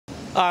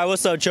Alright,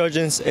 what's up,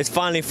 Trojans? It's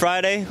finally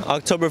Friday,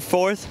 October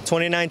 4th,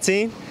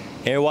 2019,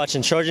 and you're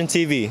watching Trojan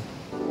TV.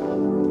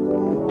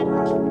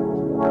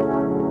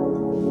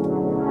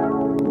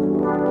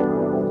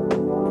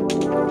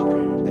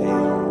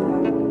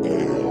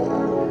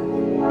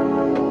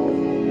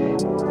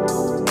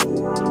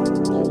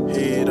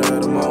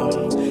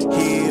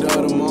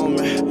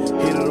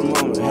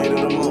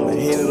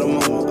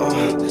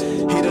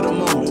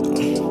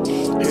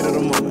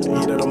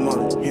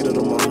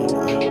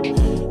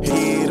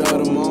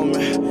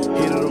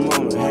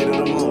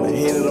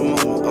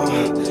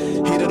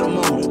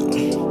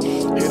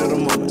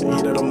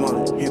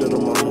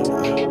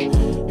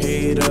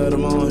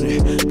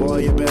 Boy,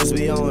 you best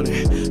be on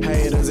it.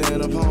 Haters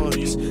and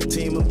opponents,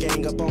 team of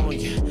gang up on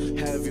you.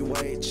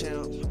 Heavyweight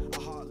champ.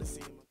 I hardly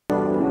see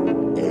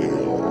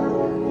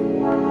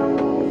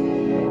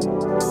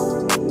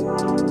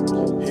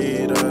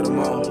heat of the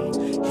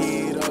moment.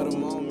 Heat of the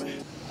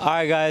moment.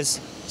 Alright, guys.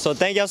 So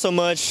thank y'all so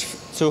much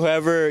to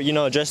whoever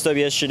dressed up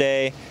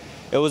yesterday.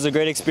 It was a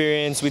great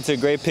experience. We took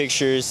great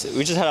pictures.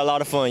 We just had a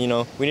lot of fun.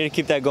 We need to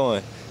keep that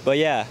going. But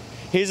yeah,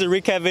 here's a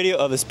recap video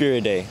of the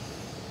Spirit Day.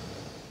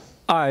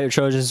 Alright,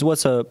 Trojans,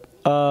 what's up?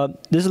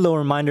 This is a little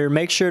reminder.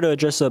 Make sure to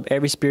dress up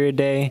every Spirit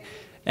Day,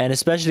 and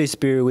especially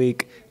Spirit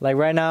Week. Like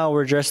right now,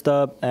 we're dressed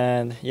up,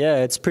 and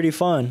yeah, it's pretty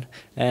fun.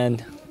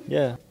 And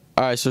yeah.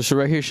 Alright, so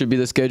right here should be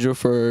the schedule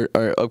for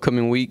our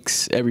upcoming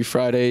weeks, every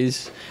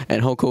Fridays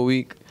and Hoko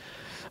Week.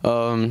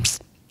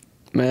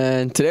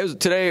 Man,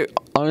 today,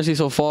 honestly,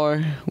 so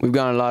far, we've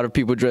gotten a lot of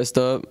people dressed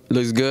up.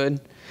 Looks good,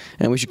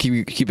 and we should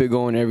keep it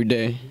going every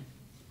day.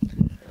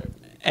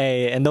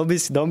 Hey, and don't be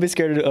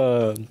scared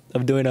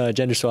of doing a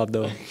gender swap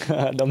though.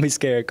 Don't be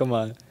scared. Come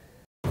on.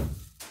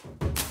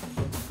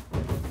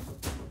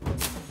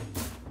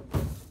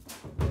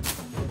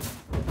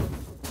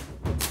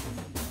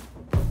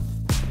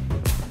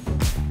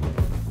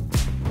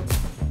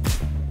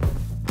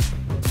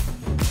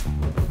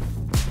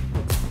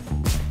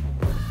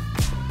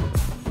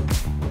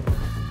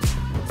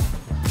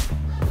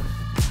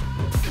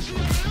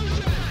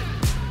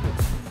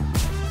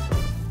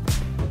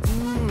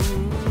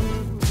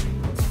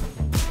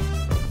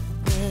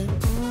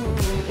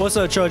 What's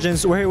up,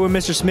 Trojans? We're here with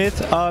Mr. Smith.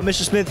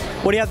 Mr. Smith,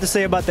 what do you have to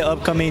say about the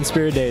upcoming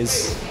Spirit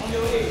Days?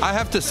 I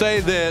have to say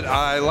that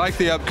I like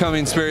the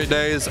upcoming Spirit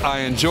Days, I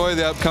enjoy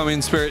the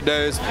upcoming Spirit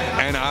Days,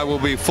 and I will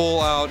be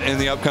full out in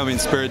the upcoming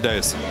Spirit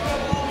Days.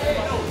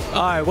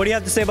 Alright, what do you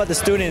have to say about the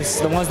students,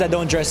 the ones that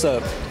don't dress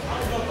up?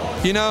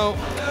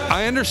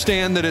 I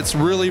understand that it's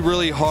really,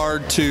 really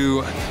hard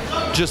to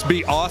just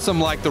be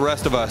awesome like the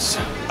rest of us.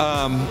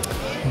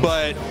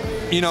 But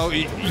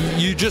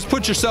you just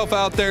put yourself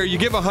out there, you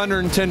give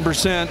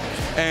 110%,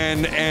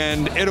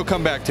 and it'll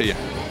come back to you.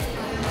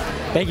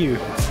 Thank you.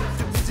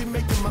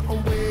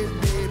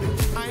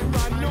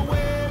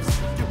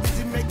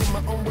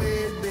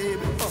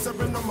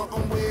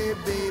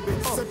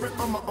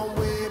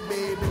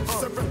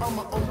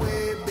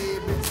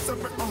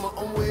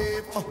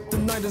 The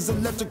night is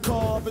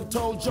electrical, I've been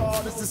told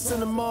y'all this is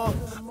cinema.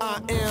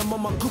 I am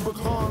on my Kubrick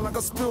horn like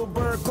a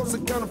Spielberg, close to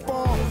count of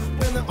fall.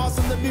 Feeling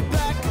awesome to be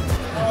back.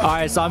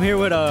 Alright, so I'm here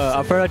with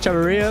Alfredo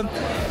Chavarria.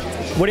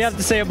 What do you have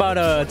to say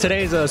about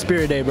today's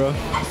Spirit Day, bro?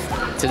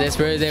 Today's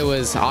Spirit Day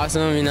was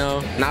awesome,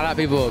 Not a lot of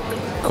people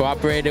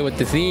cooperated with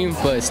the theme,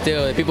 but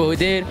still, the people who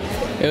did,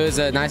 it was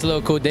a nice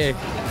little cool day.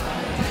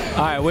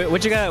 Alright,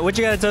 what you got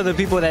to tell the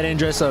people that didn't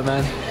dress up,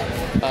 man?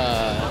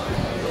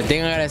 The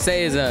thing I gotta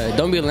say is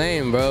don't be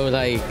lame, bro.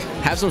 Like,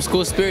 have some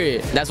school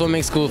spirit. That's what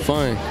makes school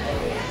fun.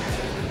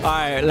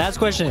 Alright, last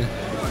question.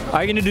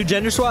 Are you gonna do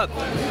gender swap?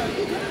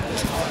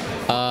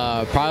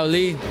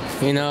 Probably,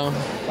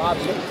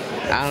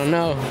 I don't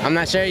know. I'm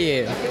not sure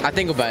yet. I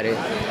think about it.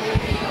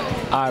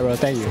 Alright, bro,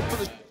 thank you.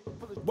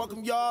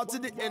 Welcome y'all to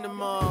the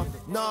enema.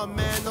 Nah,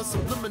 man, no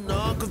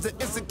subliminal, cause they're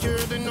insecure,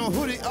 they know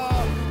who they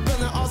are.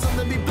 Feeling awesome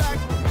to be black.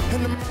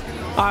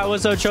 Alright,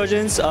 what's up,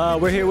 Trojans?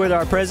 We're here with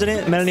our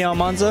president, Melanie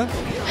Almanza.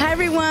 Hi,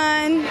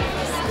 everyone.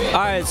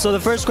 Alright, so the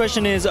first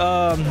question is,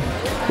 what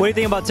do you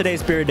think about today's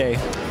Spirit Day?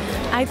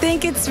 I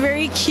think it's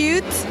very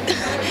cute,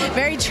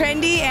 very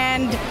trendy,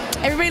 and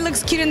everybody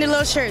looks cute in their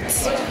little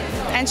shirts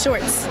and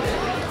shorts.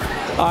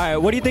 Alright,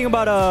 what do you think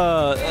about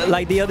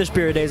like the other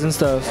Spirit Days and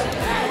stuff?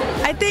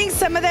 I think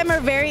some of them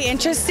are very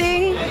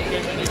interesting.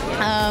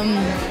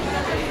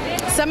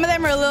 Some of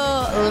them are a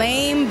little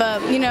lame,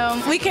 but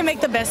we can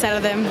make the best out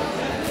of them.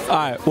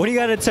 Alright, what do you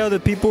got to tell the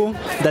people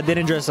that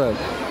didn't dress up?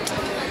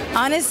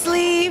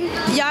 Honestly,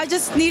 y'all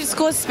just need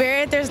school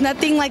spirit. There's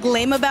nothing like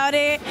lame about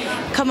it.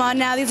 Come on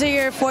now, these are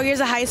your 4 years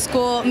of high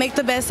school. Make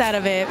the best out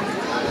of it.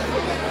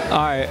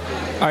 Alright,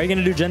 are you going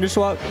to do gender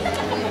swap?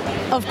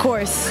 Of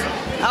course,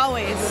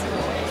 always.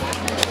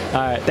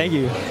 Alright, thank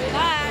you.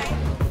 Bye.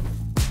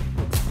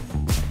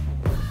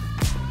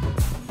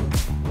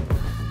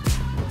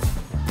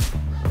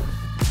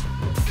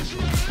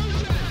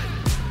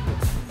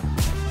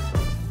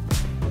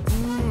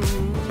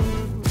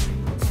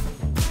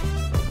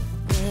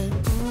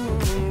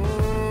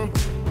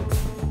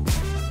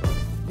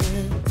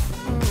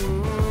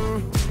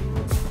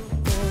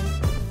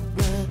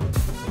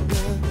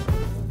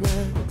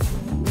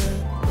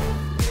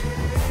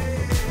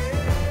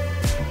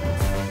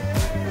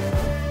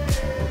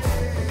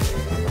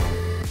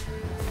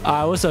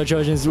 What's up,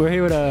 Trojans? We're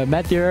here with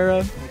Matthew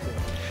Herrera.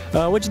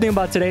 What you think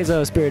about today's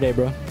Spirit Day,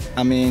 bro?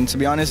 I mean, to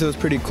be honest, it was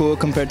pretty cool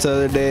compared to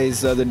other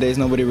days. The other days,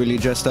 nobody really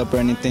dressed up or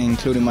anything,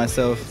 including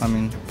myself. I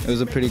mean, it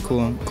was a pretty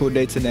cool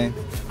day today.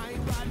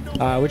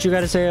 What you got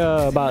to say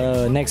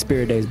about next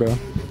Spirit Days, bro?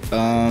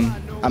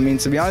 I mean,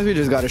 to be honest, we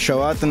just got to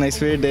show out the next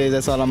Spirit Days.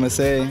 That's all I'm going to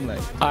say. Like,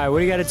 all right, what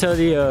do you got to tell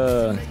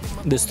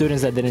the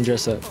students that didn't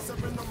dress up?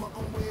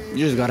 You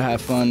just got to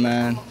have fun,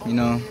 man. You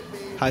know,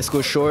 high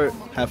school short,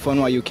 have fun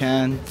while you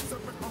can.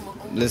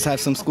 Let's have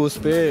some school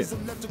spirit.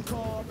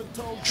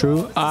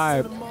 True.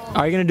 All right.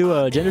 Are you going to do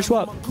a gender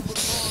swap?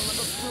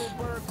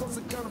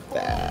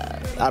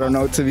 I don't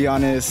know, to be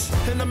honest.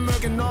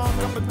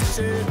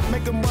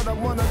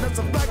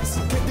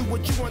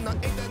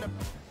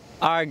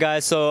 All right,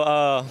 guys,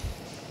 so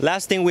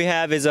last thing we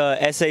have is a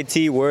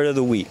SAT word of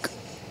the week.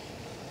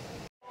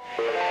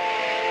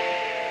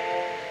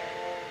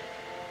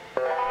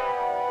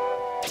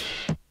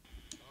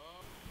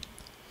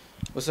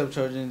 What's up,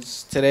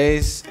 Trojans?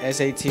 Today's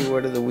SAT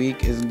word of the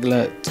week is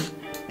glut.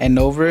 An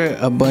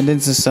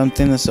overabundance of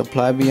something, a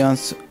supply beyond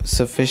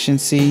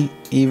sufficiency,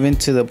 even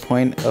to the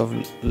point of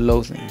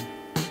loathing.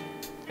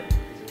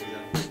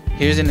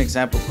 Here's an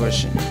example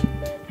question.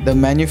 The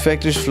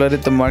manufacturers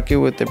flooded the market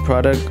with their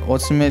product,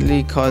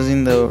 ultimately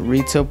causing the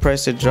retail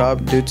price to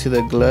drop due to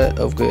the glut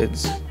of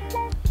goods.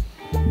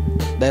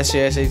 That's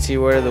your SAT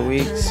word of the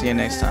week. See you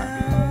next time.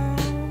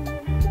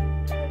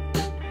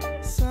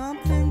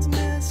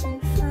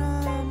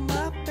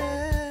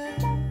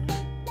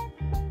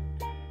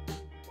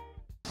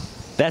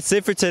 That's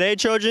it for today,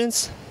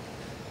 Trojans.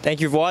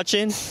 Thank you for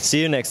watching. See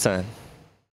you next time.